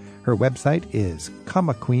Yorker. Her website is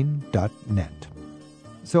commaqueen.net.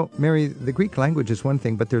 So, Mary, the Greek language is one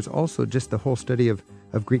thing, but there's also just the whole study of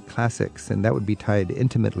Greek classics, and that would be tied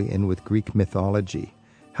intimately in with Greek mythology.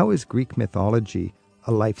 How is Greek mythology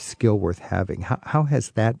a life skill worth having? How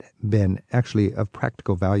has that been actually of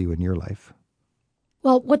practical value in your life?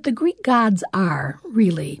 Well, what the Greek gods are,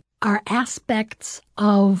 really, are aspects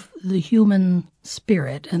of the human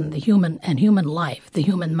spirit and the human life, the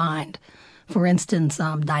human mind. For instance,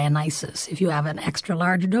 Dionysus. If you have an extra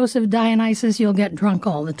large dose of Dionysus, you'll get drunk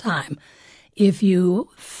all the time. If you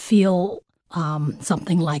feel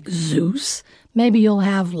something like Zeus, maybe you'll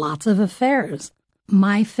have lots of affairs.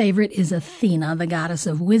 My favorite is Athena, the goddess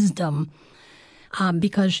of wisdom,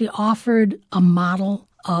 because she offered a model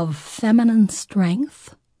of feminine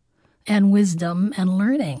strength and wisdom and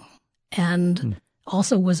learning, and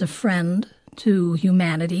also was a friend to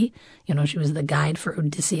humanity. You know, she was the guide for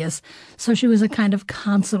Odysseus. So she was a kind of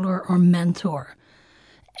counselor or mentor.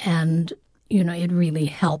 And, you know, it really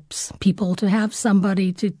helps people to have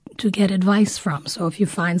somebody to get advice from. So if you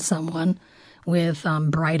find someone with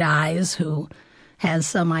bright eyes who has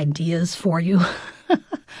some ideas for you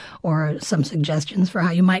or some suggestions for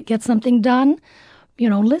how you might get something done, you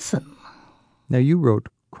know, listen. Now, you wrote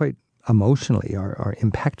quite emotionally or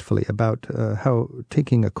impactfully about how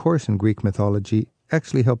taking a course in Greek mythology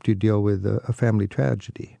actually helped you deal with a family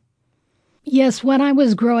tragedy. Yes, when I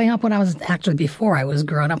was growing up, before I was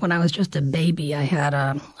growing up, when I was just a baby, I had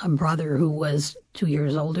a brother who was 2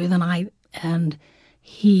 years older than I, and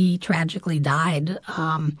he tragically died.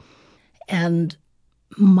 And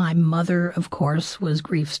my mother, of course, was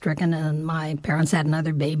grief-stricken, and my parents had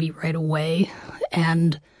another baby right away.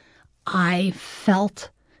 And I felt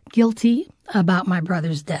guilty about my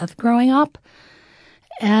brother's death growing up,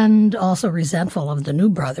 and also resentful of the new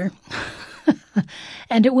brother.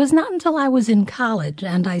 And it was not until I was in college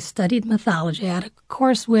and I studied mythology. I had a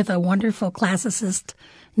course with a wonderful classicist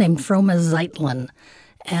named Froma Zeitlin.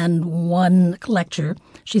 And one lecture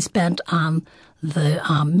she spent on the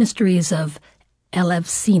mysteries of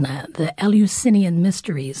Elefsina, the Eleusinian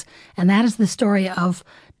mysteries. And that is the story of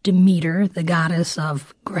Demeter, the goddess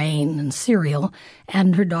of grain and cereal,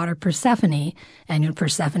 and her daughter Persephone. And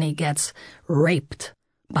Persephone gets raped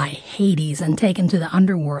by Hades and taken to the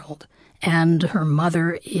underworld. And her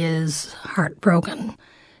mother is heartbroken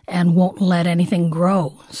and won't let anything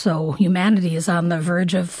grow. So humanity is on the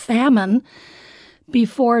verge of famine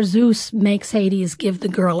before Zeus makes Hades give the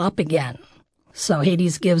girl up again. So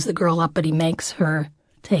Hades gives the girl up, but he makes her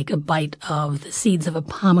take a bite of the seeds of a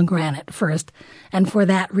pomegranate first. And for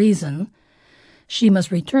that reason, she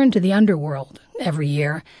must return to the underworld every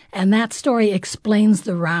year. And that story explains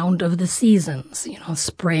the round of the seasons,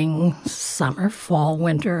 spring, summer, fall,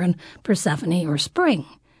 winter, and Persephone, or spring,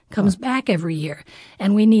 comes back every year.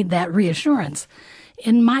 And we need that reassurance.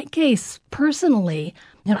 In my case, personally,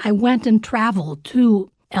 I went and traveled to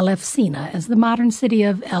Elefsina, as the modern city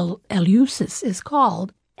of Eleusis is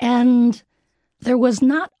called, and there was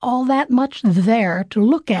not all that much there to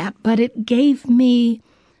look at, but it gave me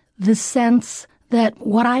the sense that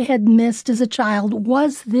what I had missed as a child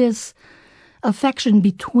was this affection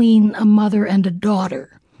between a mother and a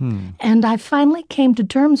daughter. And I finally came to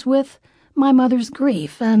terms with my mother's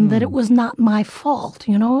grief and that it was not my fault,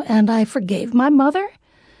 and I forgave my mother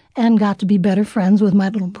and got to be better friends with my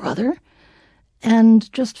little brother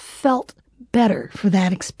and just felt better for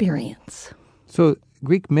that experience. So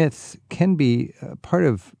Greek myths can be part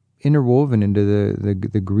of interwoven into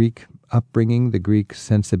the Greek upbringing, the Greek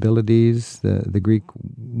sensibilities, the Greek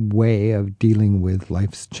way of dealing with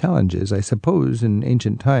life's challenges. I suppose in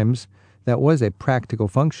ancient times that was a practical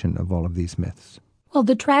function of all of these myths. Well,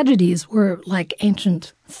 the tragedies were like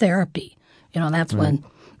ancient therapy. That's when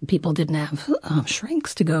people didn't have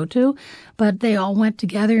shrinks to go to, but they all went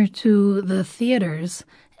together to the theaters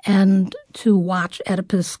and to watch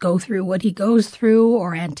Oedipus go through what he goes through,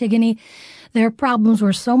 or Antigone. Their problems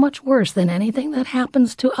were so much worse than anything that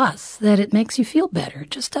happens to us that it makes you feel better. It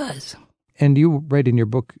just does. And you write in your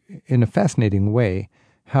book in a fascinating way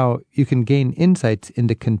how you can gain insights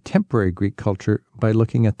into contemporary Greek culture by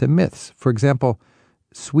looking at the myths. For example,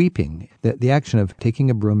 sweeping, the action of taking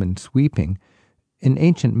a broom and sweeping, in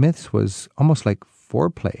ancient myths was almost like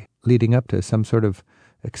foreplay, leading up to some sort of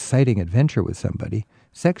exciting adventure with somebody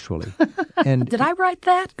sexually. And did I write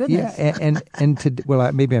that? Goodness.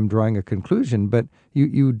 Yeah, maybe I'm drawing a conclusion, but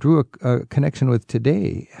you drew a connection with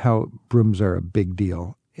today, how brooms are a big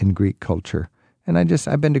deal in Greek culture. And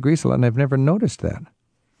I've been to Greece a lot, and I've never noticed that.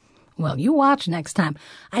 Well, you watch next time.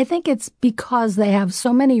 I think it's because they have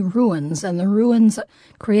so many ruins, and the ruins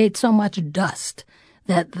create so much dust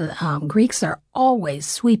that the Greeks are always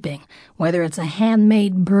sweeping, whether it's a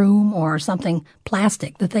handmade broom or something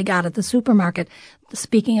plastic that they got at the supermarket.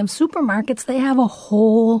 Speaking of supermarkets, they have a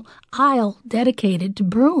whole aisle dedicated to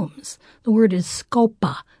brooms. The word is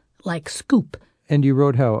skopa, like scoop. And you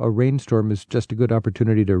wrote how a rainstorm is just a good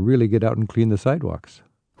opportunity to really get out and clean the sidewalks.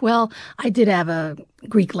 Well, I did have a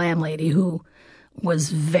Greek landlady who was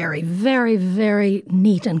very, very, very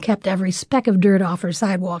neat and kept every speck of dirt off her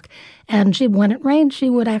sidewalk. And when it rained, she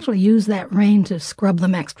would actually use that rain to scrub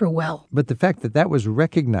them extra well. But the fact that was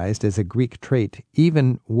recognized as a Greek trait,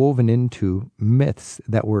 even woven into myths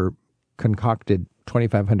that were concocted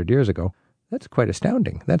 2,500 years ago, that's quite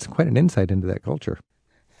astounding. That's quite an insight into that culture.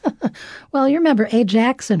 Well, you remember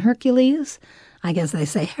Ajax and Hercules? I guess they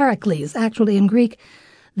say Heracles. Actually, in Greek,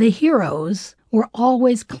 the heroes were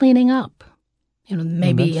always cleaning up.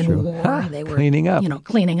 Maybe in war they were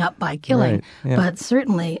cleaning up by killing. Right, yeah. But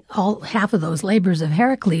certainly half of those labors of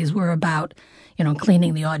Heracles were about,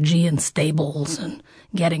 cleaning the Augean stables and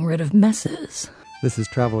getting rid of messes. This is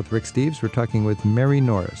Travel with Rick Steves. We're talking with Mary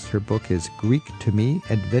Norris. Her book is Greek to Me,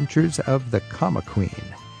 Adventures of the Comma Queen.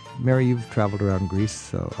 Mary, you've traveled around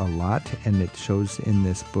Greece a lot, and it shows in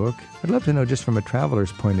this book. I'd love to know, just from a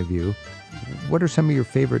traveler's point of view, what are some of your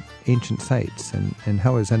favorite ancient sites, and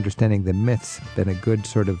how has understanding the myths been a good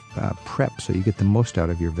sort of prep so you get the most out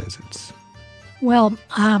of your visits? Well,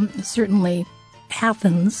 certainly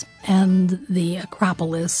Athens and the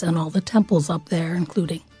Acropolis and all the temples up there,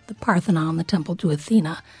 including the Parthenon, the temple to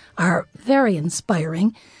Athena, are very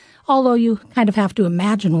inspiring, although you kind of have to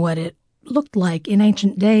imagine what it looked like in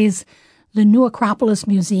ancient days. The New Acropolis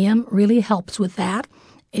Museum really helps with that.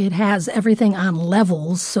 It has everything on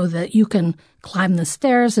levels so that you can climb the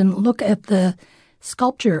stairs and look at the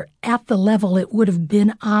sculpture at the level it would have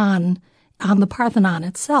been on the Parthenon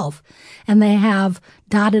itself. And they have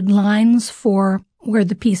dotted lines for where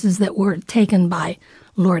the pieces that were taken by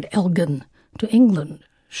Lord Elgin to England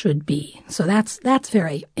should be. So that's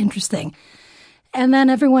very interesting. And then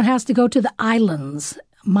everyone has to go to the islands.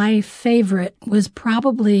 My favorite was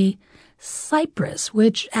probably Cyprus,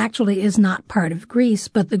 which actually is not part of Greece,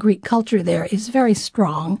 but the Greek culture there is very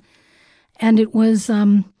strong. And it was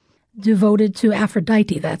devoted to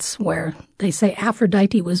Aphrodite. That's where they say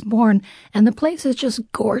Aphrodite was born. And the place is just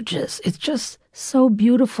gorgeous. It's just so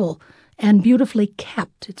beautiful and beautifully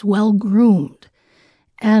kept. It's well groomed.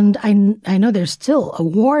 And I know there's still a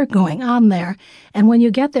war going on there. And when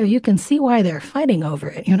you get there, you can see why they're fighting over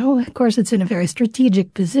it. You know, of course, it's in a very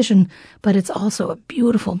strategic position, but it's also a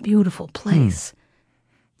beautiful, beautiful place.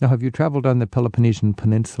 Now, have you traveled on the Peloponnesian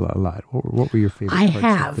Peninsula a lot? What were your favorite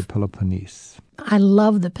parts of the Peloponnese? I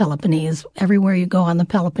love the Peloponnese. Everywhere you go on the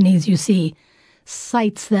Peloponnese, you see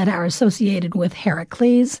sites that are associated with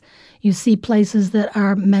Heracles. You see places that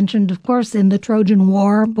are mentioned, of course, in the Trojan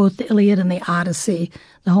War, both the Iliad and the Odyssey,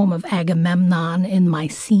 the home of Agamemnon in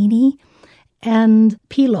Mycenae, and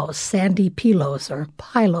Pylos, sandy Pylos, or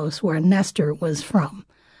Pylos, where Nestor was from.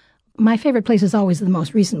 My favorite place is always the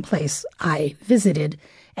most recent place I visited,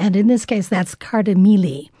 and in this case, that's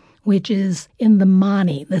Kardamili, which is in the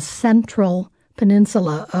Mani, the central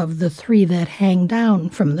peninsula of the three that hang down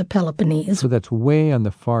from the Peloponnese. So that's way on the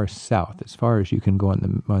far south, as far as you can go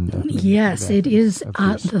on the yes, it is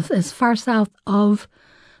as far south of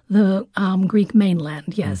the Greek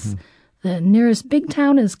mainland, yes. Mm-hmm. The nearest big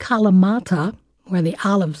town is Kalamata, where the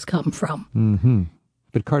olives come from. Mm-hmm.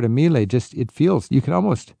 But Kardamili,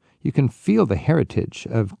 you can feel the heritage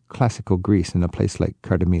of classical Greece in a place like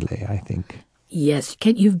Kardamili, I think. Yes.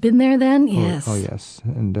 You've been there then? Yes. Oh yes.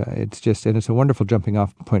 And it's a wonderful jumping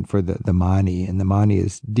off point for the Mani. And the Mani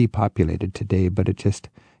is depopulated today, but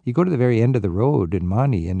you go to the very end of the road in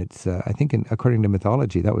Mani, and it's, I think, according to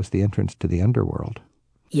mythology, that was the entrance to the underworld.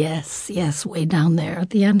 Yes, way down there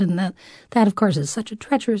at the end. And that, of course, is such a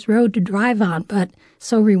treacherous road to drive on, but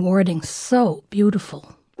so rewarding, so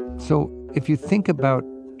beautiful. So if you think about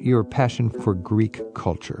your passion for Greek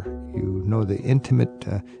culture, you know the intimate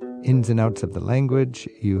ins and outs of the language,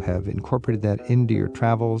 you have incorporated that into your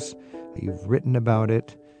travels, you've written about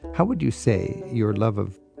it. How would you say your love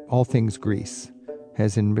of all things Greece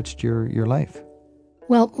has enriched your life?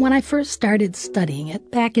 Well, when I first started studying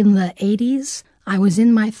it back in the 80s, I was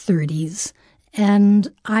in my 30s,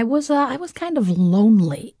 and I was kind of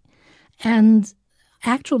lonely. And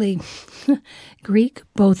actually, Greek,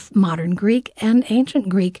 both modern Greek and ancient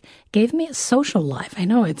Greek, gave me a social life. I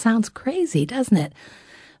know it sounds crazy, doesn't it?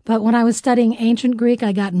 But when I was studying ancient Greek,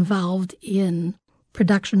 I got involved in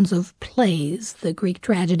productions of plays, the Greek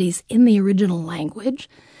tragedies, in the original language.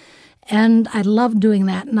 And I loved doing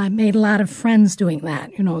that, and I made a lot of friends doing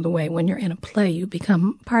that. You know, the way when you're in a play, you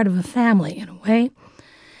become part of a family in a way.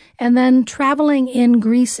 And then traveling in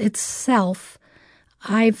Greece itself,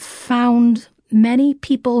 I've found many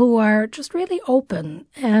people who are just really open.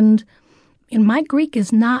 And my Greek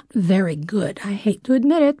is not very good. I hate to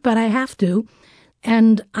admit it, but I have to.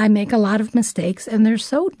 And I make a lot of mistakes, and they're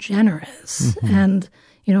so generous. Mm-hmm. And,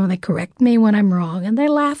 they correct me when I'm wrong, and they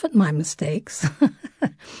laugh at my mistakes.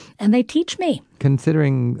 And they teach me.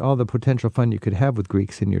 Considering all the potential fun you could have with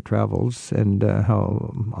Greeks in your travels and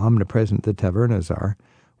how omnipresent the tavernas are,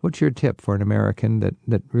 what's your tip for an American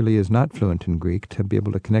that really is not fluent in Greek to be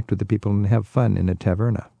able to connect with the people and have fun in a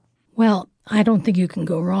taverna? Well, I don't think you can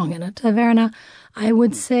go wrong in a taverna. I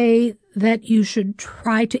would say that you should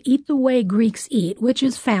try to eat the way Greeks eat, which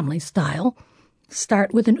is family style.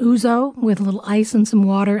 Start with an ouzo with a little ice and some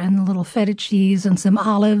water and a little feta cheese and some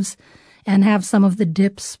olives, and have some of the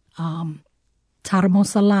dips.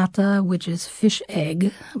 Tarmosalata, which is fish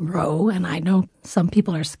egg roe, and I know some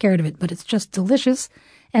people are scared of it, but it's just delicious.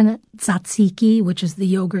 And tzatziki, which is the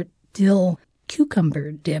yogurt dill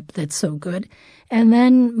cucumber dip that's so good. And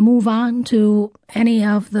then move on to any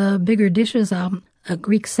of the bigger dishes. A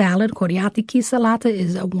Greek salad, koriatiki salata,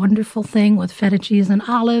 is a wonderful thing with feta cheese and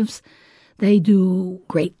olives. They do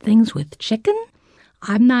great things with chicken.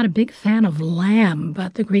 I'm not a big fan of lamb,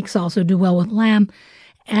 but the Greeks also do well with lamb.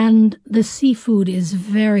 And the seafood is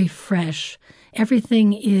very fresh.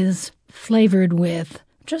 Everything is flavored with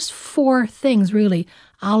just 4 things, really: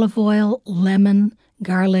 olive oil, lemon,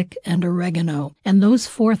 garlic, and oregano. And those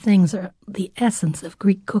 4 things are the essence of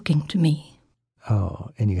Greek cooking to me. Oh,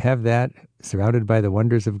 and you have that surrounded by the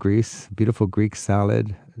wonders of Greece, beautiful Greek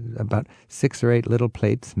salad, about 6 or 8 little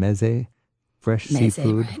plates, meze, fresh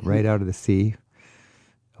seafood right out of the sea,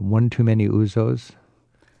 1 too many ouzos.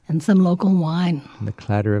 And some local wine. And the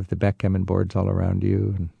clatter of the backgammon boards all around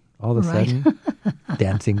you. And all of a sudden,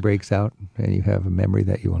 dancing breaks out, and you have a memory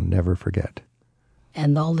that you will never forget.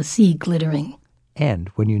 And all the sea glittering. And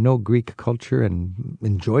when you know Greek culture and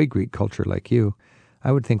enjoy Greek culture like you,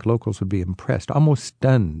 I would think locals would be impressed, almost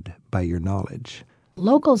stunned by your knowledge.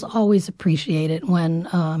 Locals always appreciate it when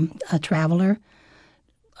a traveler,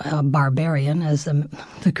 a barbarian, as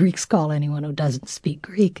the Greeks call anyone who doesn't speak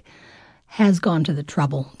Greek, has gone to the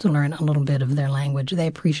trouble to learn a little bit of their language. They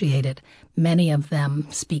appreciate it. Many of them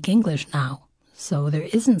speak English now, so there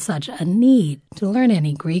isn't such a need to learn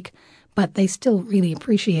any Greek, but they still really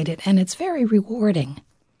appreciate it, and it's very rewarding.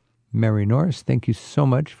 Mary Norris, thank you so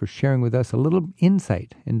much for sharing with us a little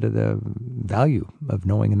insight into the value of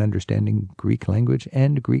knowing and understanding Greek language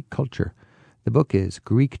and Greek culture. The book is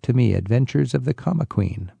Greek to Me, Adventures of the Comma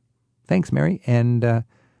Queen. Thanks, Mary. And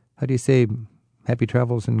how do you say happy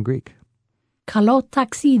travels in Greek? Kalo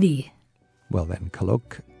taksidi. Well then,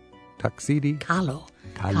 kalok taksidi. Kalo.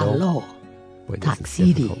 Boy, this taksidi.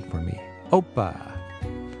 is difficult for me. Opa.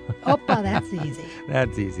 Opa, that's easy.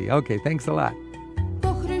 That's easy. Okay, thanks a lot. Το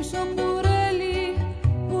χρυσό κουρέλι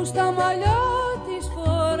που στα μαλλιά της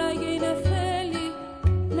φόραγε η νεφέλη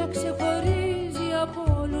να ξεχωρίζει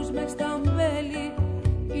από όλους μες στα μπέλη.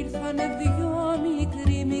 Ήρθανε δυο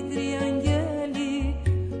μικροί αγγέλοι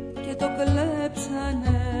και το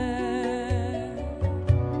κλέψανε.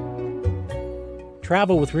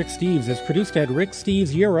 Travel with Rick Steves is produced at Rick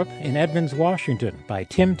Steves Europe in Edmonds, Washington by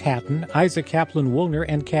Tim Tatton, Isaac Kaplan-Woolner,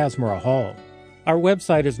 and Kasmara Hall. Our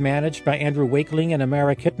website is managed by Andrew Wakeling and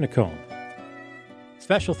Amara Kitnicone.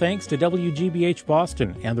 Special thanks to WGBH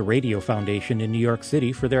Boston and the Radio Foundation in New York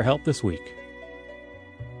City for their help this week.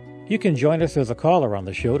 You can join us as a caller on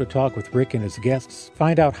the show to talk with Rick and his guests.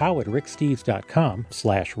 Find out how at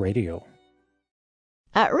ricksteves.com/radio.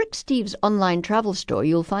 At Rick Steves' online travel store,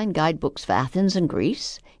 you'll find guidebooks for Athens and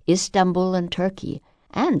Greece, Istanbul and Turkey,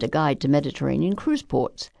 and a guide to Mediterranean cruise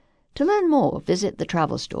ports. To learn more, visit the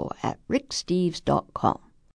travel store at ricksteves.com.